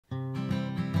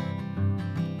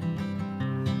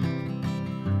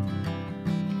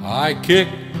I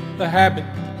kicked the habit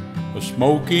of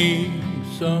smoking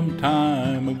some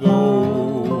time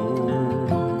ago,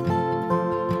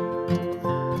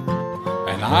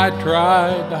 and I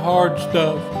tried the hard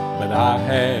stuff, but I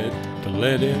had to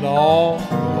let it all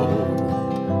go.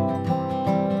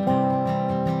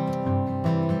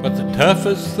 But the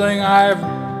toughest thing I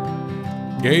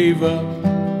ever gave up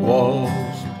was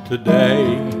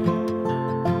today,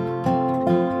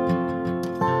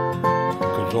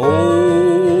 'cause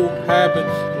old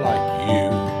habits like you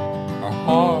are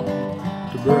hard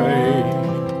to break.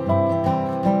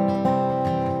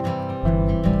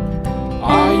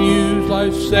 I use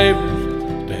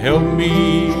lifesavers to help me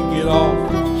get off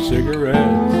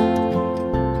cigarettes,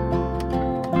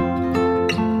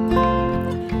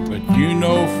 but you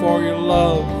know for your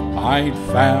love I ain't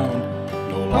found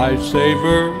no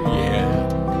lifesaver yet.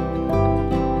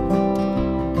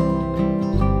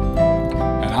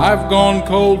 And I've gone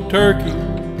cold turkey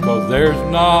 'cause there's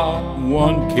not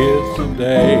one kiss a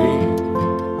day,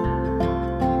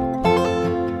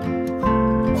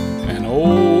 and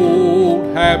old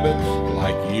habits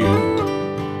like you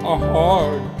are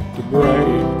hard to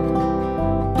break.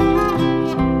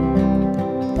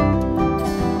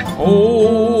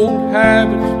 Old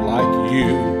habits like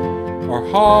you are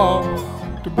hard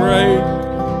to break.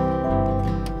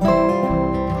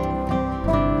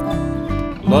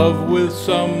 Love with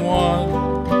someone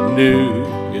new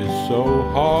is so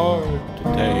hard to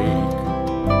take.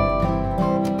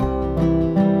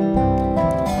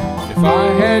 If I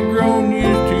had grown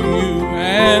used to you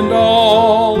and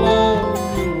all of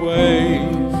your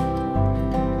ways,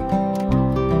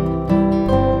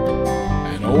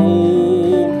 and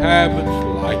old habits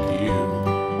like you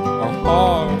are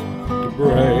hard to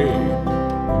break.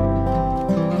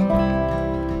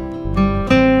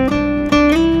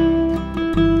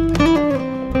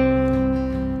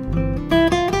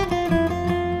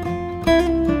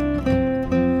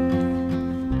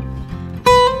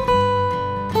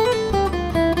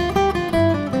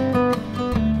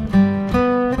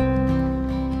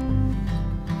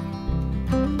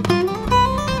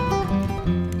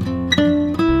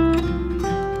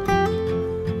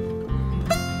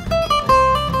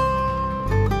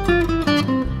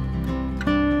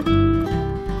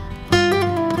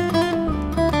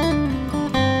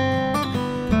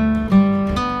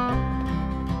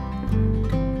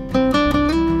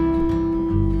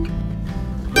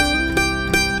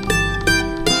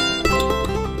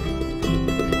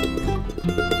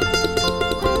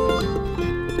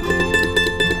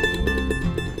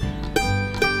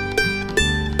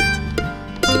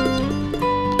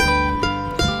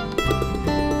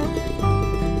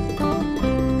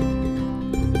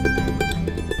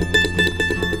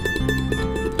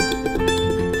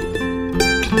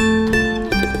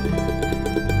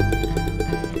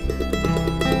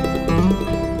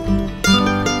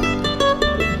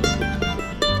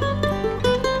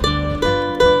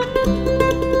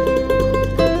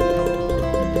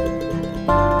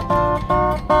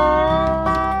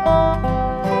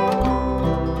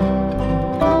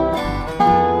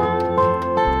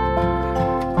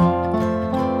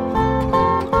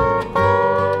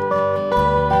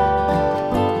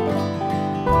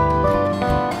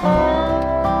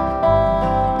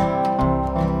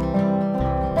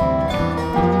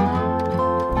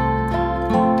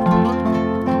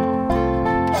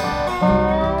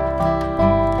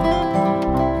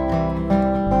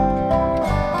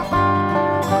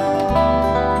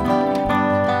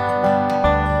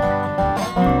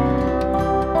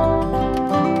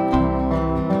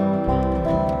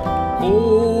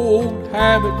 Old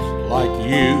habits like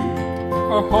you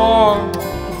are hard to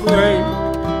break.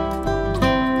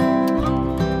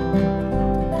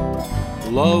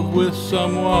 Love with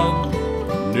someone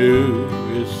new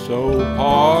is so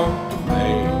hard to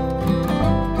make.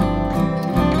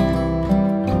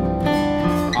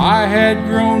 I had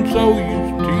grown so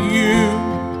used to you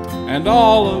and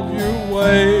all of your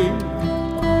ways,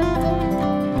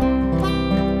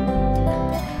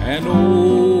 and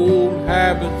old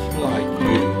habits like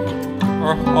you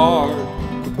are hard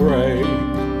to break.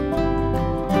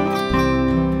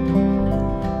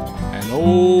 And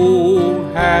old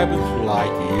habits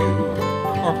like you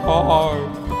are hard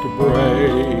to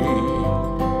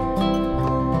break.